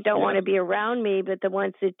people that don't want to be around me, but the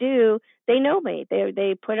ones that do, they know me.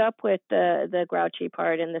 They put up with the grouchy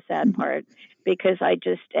part and the sad part because I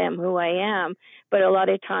just am who I am. But a lot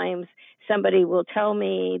of times somebody will tell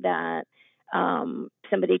me that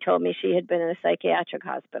somebody told me she had been in a psychiatric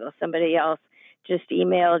hospital. Somebody else just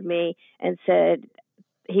emailed me and said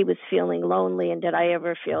he was feeling lonely, and did I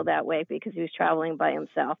ever feel that way, because he was traveling by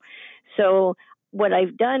himself. So what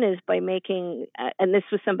I've done is by making, and this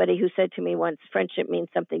was somebody who said to me once, friendship means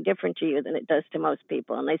something different to you than it does to most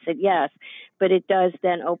people. And I said, yes, but it does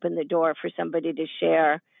then open the door for somebody to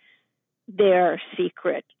share their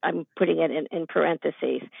secret. I'm putting it in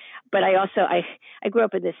parentheses. But I also, I grew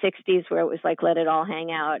up in the 60s where it was like, let it all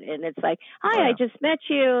hang out. And it's like, hi, I just met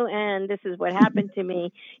you and this is what happened to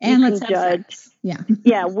me. And let's judge. Yeah.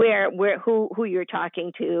 Yeah. Who you're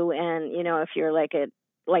talking to. And, if you're like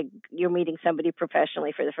you're meeting somebody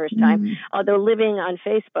professionally for the first time. Although living on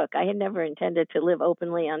Facebook, I had never intended to live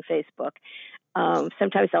openly on Facebook.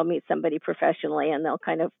 Sometimes I'll meet somebody professionally and they'll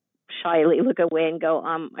kind of shyly look away and go,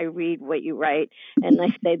 I read what you write. And I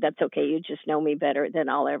say, that's okay. You just know me better than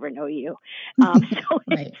I'll ever know you.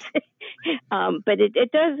 Right. But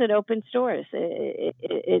it does, it opens doors.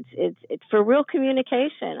 It's for real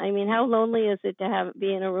communication. I mean, how lonely is it to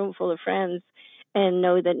be in a room full of friends and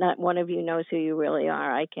know that not one of you knows who you really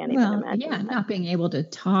are. I can't even imagine. Yeah, not being able to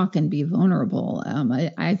talk and be vulnerable.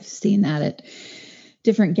 I've seen that at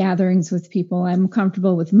different gatherings with people. I'm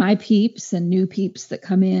comfortable with my peeps and new peeps that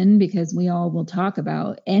come in because we all will talk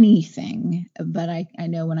about anything. But I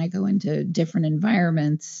know when I go into different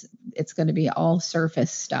environments, it's going to be all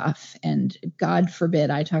surface stuff. And God forbid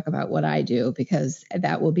I talk about what I do, because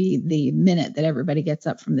that will be the minute that everybody gets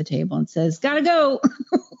up from the table and says, gotta go.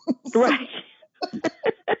 Right.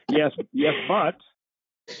 Yes, but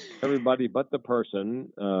everybody but the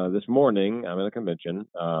person. This morning, I'm at a convention.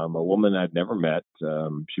 A woman I'd never met.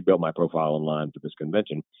 She built my profile online for this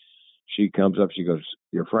convention. She comes up. She goes,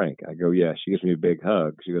 "You're Frank." I go, "Yeah." She gives me a big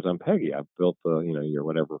hug. She goes, "I'm Peggy. I've built your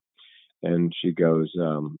whatever." And she goes,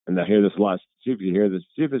 and I hear this a lot. See if you hear this.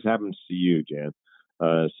 See if this happens to you, Jan.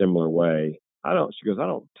 Similar way. She goes, "I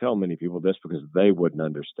don't tell many people this because they wouldn't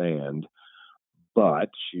understand." But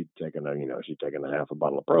she'd taken a half a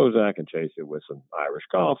bottle of Prozac and chased it with some Irish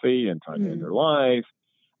coffee and tried to end her life.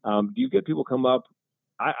 Do you get people come up?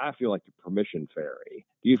 I feel like the permission fairy.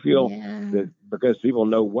 Do you feel that because people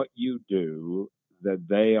know what you do, that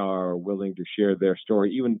they are willing to share their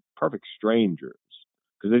story, even perfect strangers,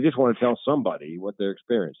 because they just want to tell somebody what they're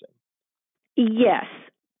experiencing? Yes.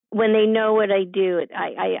 When they know what I do,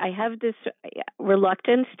 I have this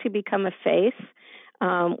reluctance to become a face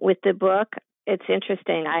with the book. It's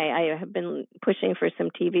interesting. I have been pushing for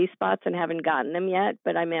some TV spots and haven't gotten them yet,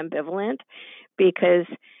 but I'm ambivalent because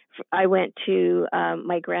I went to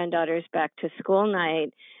my granddaughter's back to school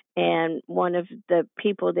night, and one of the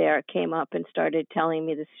people there came up and started telling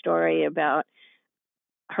me the story about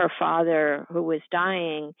her father who was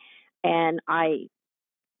dying, and I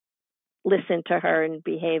listened to her and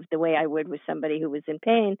behaved the way I would with somebody who was in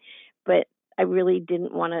pain, but I really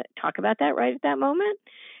didn't want to talk about that right at that moment.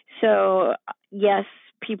 So yes,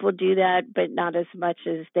 people do that, but not as much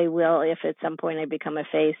as they will if at some point I become a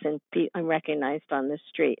face and I'm recognized on the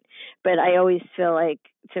street. But I always feel like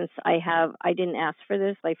since I didn't ask for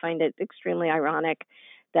this, I find it extremely ironic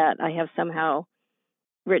that I have somehow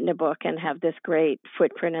written a book and have this great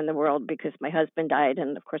footprint in the world because my husband died,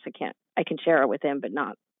 and of course I can share it with him, but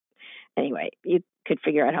not. Anyway, you could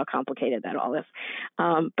figure out how complicated that all is.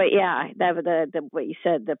 But yeah, the what you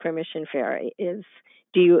said, the permission fairy is,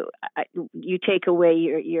 you take away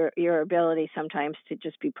your ability sometimes to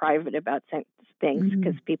just be private about things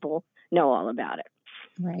because people know all about it.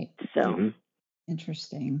 Right. So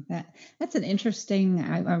interesting. That's an interesting.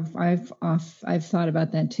 I've thought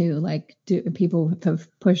about that too. Like, people have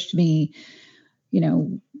pushed me,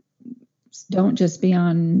 don't just be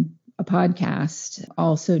on a podcast,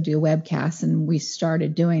 also do webcasts, and we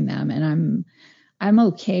started doing them, and I'm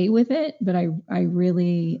okay with it, but I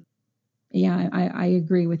really, I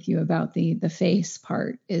agree with you about the face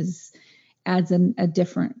part adds a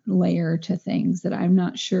different layer to things that I'm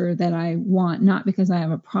not sure that I want, not because I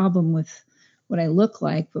have a problem with what I look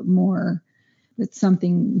like, but more it's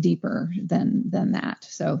something deeper than that.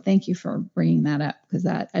 So thank you for bringing that up, because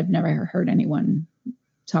I've never heard anyone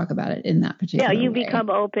talk about it in that particular way. Become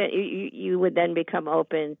open. You would then become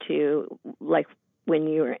open to, like, when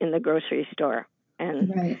you were in the grocery store,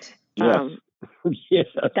 and right. Yes.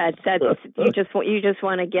 That's you just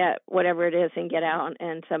want to get whatever it is and get out,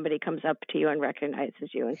 and somebody comes up to you and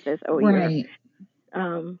recognizes you and says, "Oh, right.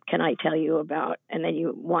 Can I tell you about?" And then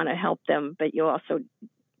you want to help them, but you also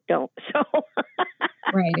don't. So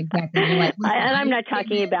right, exactly. And I'm not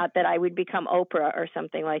talking about that I would become Oprah or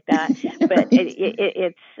something like that, but it's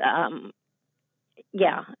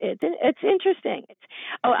it's interesting.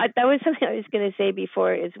 That was something I was going to say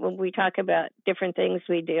before, is when we talk about different things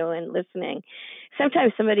we do and listening,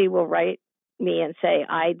 sometimes somebody will write me and say,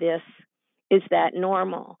 is that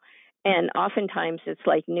normal? And oftentimes it's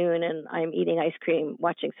like noon and I'm eating ice cream,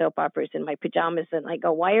 watching soap operas in my pajamas, and I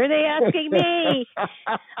go, why are they asking me?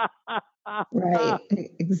 Right,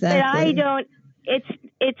 exactly. But I don't,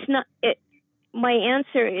 it's not, my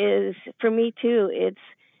answer is, for me too, it's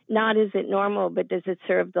not, is it normal, but does it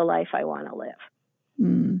serve the life I want to live?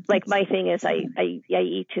 Like, my thing is I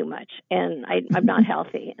eat too much, and I'm not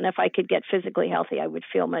healthy. And if I could get physically healthy, I would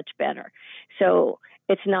feel much better. So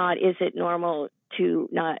it's not, is it normal to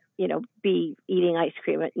not, be eating ice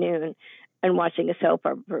cream at noon and watching a soap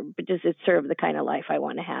opera, but does it serve the kind of life I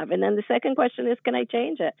want to have? And then the second question is, can I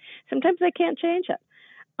change it? Sometimes I can't change it.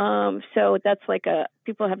 So that's like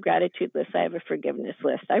people have gratitude lists. I have a forgiveness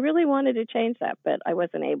list. I really wanted to change that, but I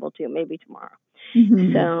wasn't able to. Maybe tomorrow.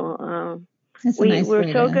 Mm-hmm. So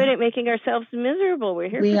we're so good at making ourselves miserable. We're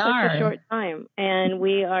here for such a short time, and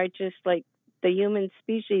we are just like the human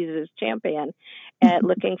species is champion at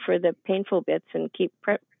looking for the painful bits and keep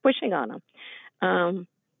pushing on them.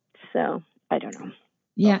 So I don't know.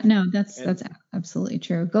 Yeah, no, that's absolutely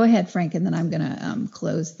true. Go ahead, Frank, and then I'm gonna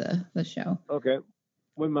close the show. Okay.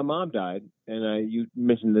 When my mom died, and you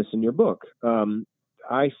mentioned this in your book,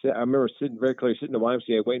 I remember sitting very clearly sitting in the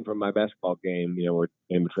YMCA waiting for my basketball game. Where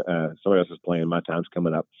somebody else is playing, my time's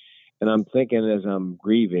coming up, and I'm thinking as I'm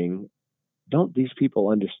grieving, don't these people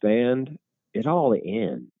understand? It all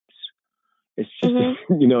ends. It's just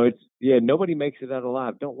nobody makes it out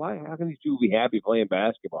alive. How can these people be happy playing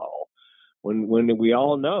basketball when we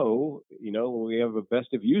all know, we have a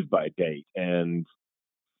best of use by date? And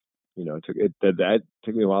that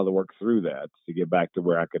took me a while to work through that, to get back to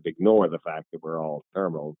where I could ignore the fact that we're all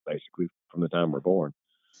terminal basically from the time we're born.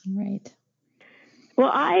 Right.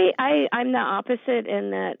 Well, I'm the opposite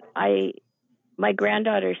in that my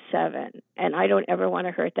granddaughter's 7, and I don't ever want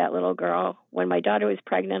to hurt that little girl. When my daughter was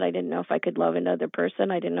pregnant, I didn't know if I could love another person.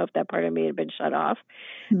 I didn't know if that part of me had been shut off,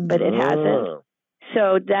 but it hasn't.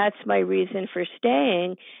 So that's my reason for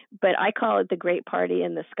staying, but I call it the great party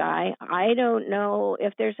in the sky. I don't know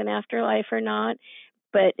if there's an afterlife or not,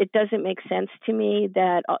 but it doesn't make sense to me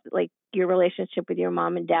that, like your relationship with your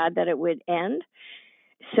mom and dad, that it would end.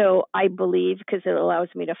 So I believe, because it allows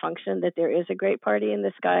me to function, that there is a great party in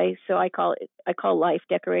the sky. So I call life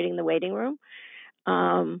decorating the waiting room.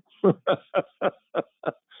 So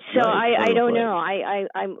nice. I don't know.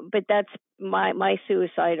 But that's my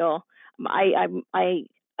suicidal. I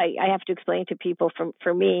have to explain to people,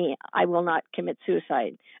 for me, I will not commit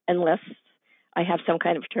suicide unless I have some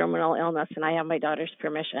kind of terminal illness and I have my daughter's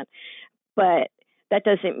permission. But that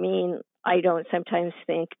doesn't mean I don't sometimes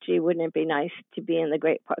think, gee, wouldn't it be nice to be in the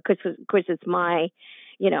great part? Because it's my,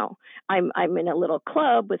 I'm in a little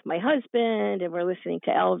club with my husband and we're listening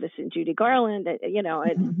to Elvis and Judy Garland,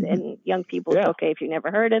 and young people, it's okay if you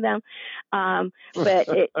never heard of them.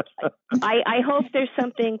 But I hope there's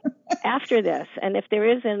something after this. And if there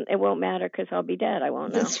isn't, it won't matter because I'll be dead. I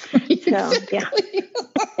won't know. Right. So, yeah.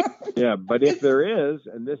 Yeah, but if there is,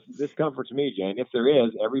 and this comforts me, Jane, if there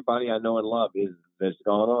is, everybody I know and love that's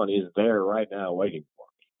gone on is there right now waiting for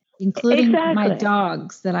me. Including my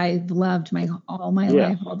dogs that I've loved all my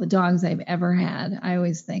life, all the dogs I've ever had. I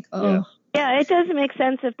always think, Yeah, it doesn't make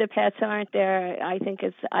sense if the pets aren't there. I think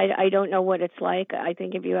I don't know what it's like. I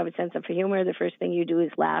think if you have a sense of humor, the first thing you do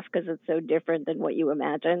is laugh because it's so different than what you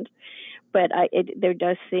imagined. But there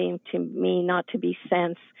does seem to me not to be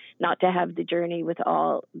sense, not to have the journey with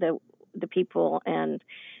all the people and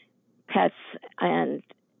pets and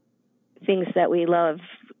things that we love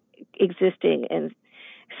existing in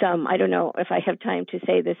some. I don't know if I have time to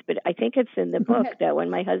say this, but I think it's in the book that when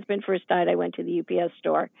my husband first died, I went to the UPS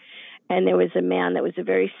store. And there was a man that was a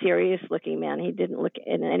very serious-looking man. He didn't look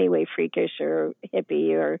in any way freakish or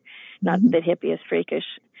hippie, or not that hippie is freakish,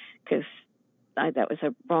 because that was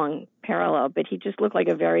a wrong parallel. But he just looked like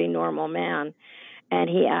a very normal man. And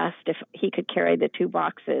he asked if he could carry the 2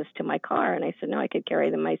 boxes to my car. And I said, no, I could carry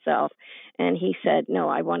them myself. And he said, no,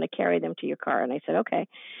 I want to carry them to your car. And I said, okay.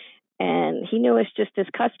 And he knew us just as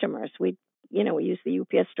customers. We use the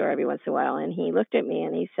UPS store every once in a while. And he looked at me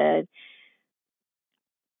and he said,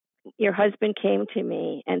 your husband came to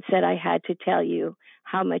me and said, I had to tell you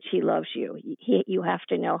how much he loves you. You have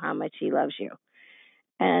to know how much he loves you.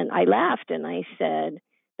 And I laughed and I said,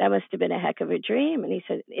 that must have been a heck of a dream. And he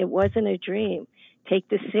said, it wasn't a dream. Take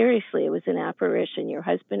this seriously. It was an apparition. Your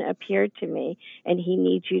husband appeared to me and he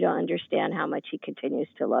needs you to understand how much he continues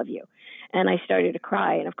to love you. And I started to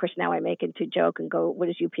cry. And of course, now I make it to joke and go, what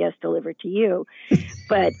does UPS deliver to you?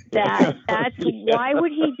 But that's why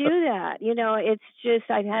would he do that? It's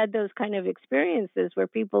just, I've had those kind of experiences where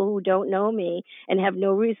people who don't know me and have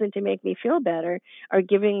no reason to make me feel better are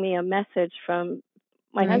giving me a message from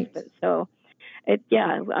my husband. So I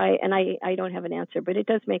don't have an answer, but it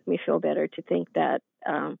does make me feel better to think that.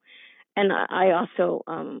 And I also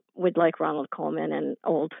would like Ronald Colman and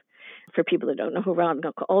for people that don't know who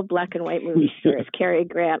old black and white movie stars, Cary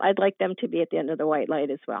Grant. I'd like them to be at the end of the white light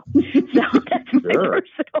as well. So that's my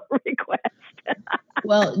personal request.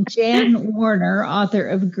 Well, Jan Warner, author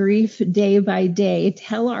of Grief Day by Day,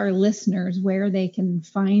 tell our listeners where they can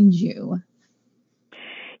find you.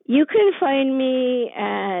 You can find me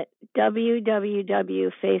at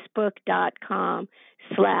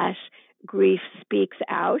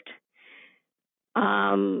www.facebook.com/griefspeaksout.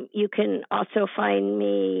 You can also find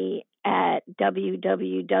me at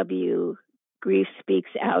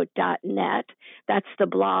www.griefspeaksout.net. That's the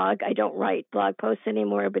blog. I don't write blog posts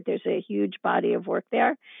anymore, but there's a huge body of work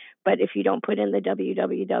there. But if you don't put in the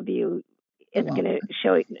www, it's going to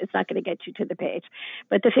show. It's not going to get you to the page.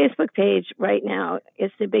 But the Facebook page right now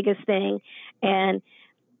is the biggest thing. And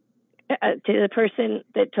the person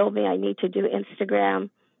that told me I need to do Instagram,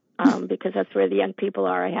 because that's where the young people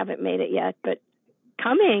are. I haven't made it yet, but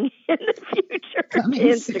coming in the future,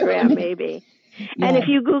 Instagram soon. Maybe. Yeah. And if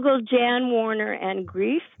you Google Jan Warner and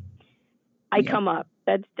grief, I come up.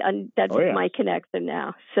 That's my connection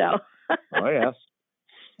now. So. Oh yes.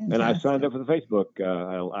 Fantastic. And I signed up for the Facebook.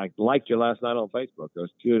 I liked you last night on Facebook. Those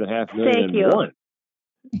 2.5 million. Thank you.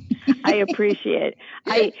 I appreciate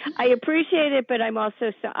it. I appreciate it, but I'm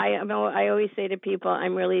also I always say to people,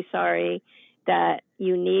 I'm really sorry that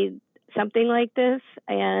you need something like this,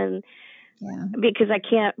 and because I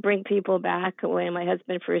can't bring people back. When my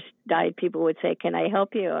husband first died, people would say, "Can I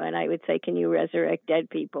help you?" And I would say, "Can you resurrect dead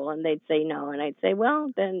people?" And they'd say no, and I'd say,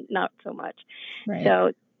 "Well, then not so much." Right.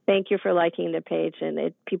 So. Thank you for liking the page, and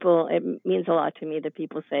it means a lot to me that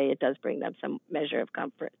people say it does bring them some measure of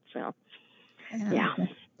comfort. So, yeah.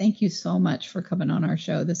 Thank you so much for coming on our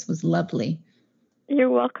show. This was lovely. You're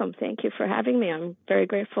welcome. Thank you for having me. I'm very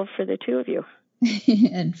grateful for the two of you.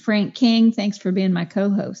 And Frank King, thanks for being my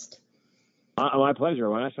co-host. My pleasure.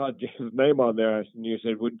 When I saw James' name on there, and you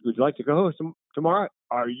said, "Would you like to co-host tomorrow?"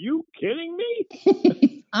 Are you kidding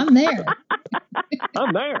me? I'm there.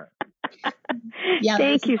 I'm there. Yeah,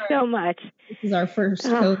 thank you so much. This is our first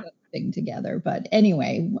co-hosting together. But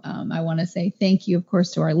anyway, I want to say thank you, of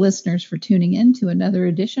course, to our listeners for tuning in to another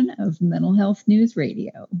edition of Mental Health News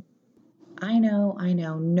Radio. I know,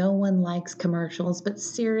 no one likes commercials, but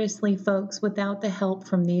seriously, folks, without the help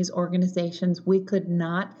from these organizations, we could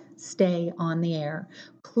not stay on the air.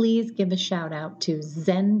 Please give a shout out to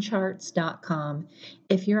zencharts.com.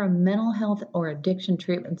 If you're a mental health or addiction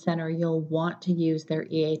treatment center, you'll want to use their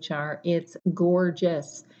EHR. It's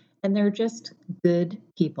gorgeous, and they're just good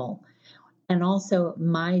people. And also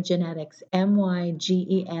MyGenetics,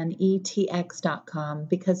 MyGenetx.com,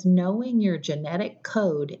 because knowing your genetic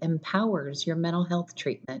code empowers your mental health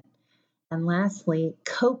treatment. And lastly,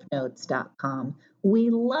 CopeNotes.com.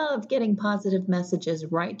 We love getting positive messages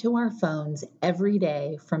right to our phones every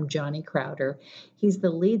day from Johnny Crowder. He's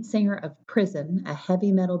the lead singer of Prison, a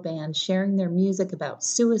heavy metal band sharing their music about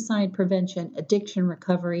suicide prevention, addiction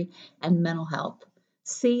recovery, and mental health.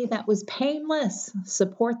 See, that was painless.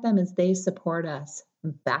 Support them as they support us.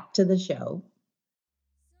 Back to the show.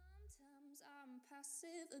 Sometimes I'm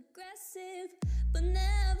passive aggressive, but never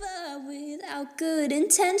without good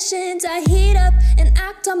intentions. I heat up and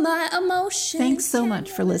act on my emotions. Thanks so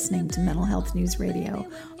much for listening to Mental Health News Radio.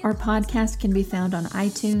 Our podcast can be found on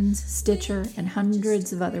iTunes, Stitcher, and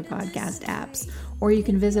hundreds of other podcast apps. Or you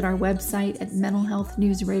can visit our website at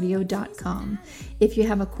mentalhealthnewsradio.com. If you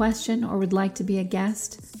have a question or would like to be a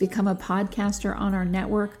guest, become a podcaster on our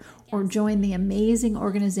network, or join the amazing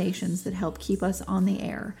organizations that help keep us on the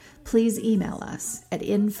air, please email us at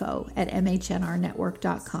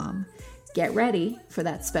info@mhnrnetwork.com. Get ready for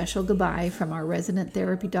that special goodbye from our resident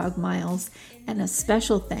therapy dog, Miles, and a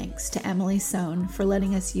special thanks to Emily Sohn for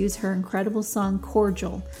letting us use her incredible song,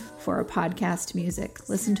 Cordial, for our podcast music.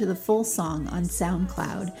 Listen to the full song on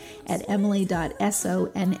SoundCloud at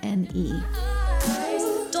emily.sonne.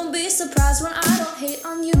 Don't be surprised when I don't hate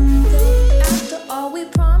on you, though. After all, we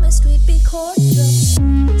promised we'd be cordial.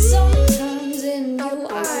 Sometimes in you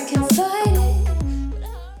I can fight it.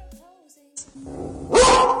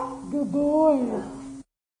 Good boy.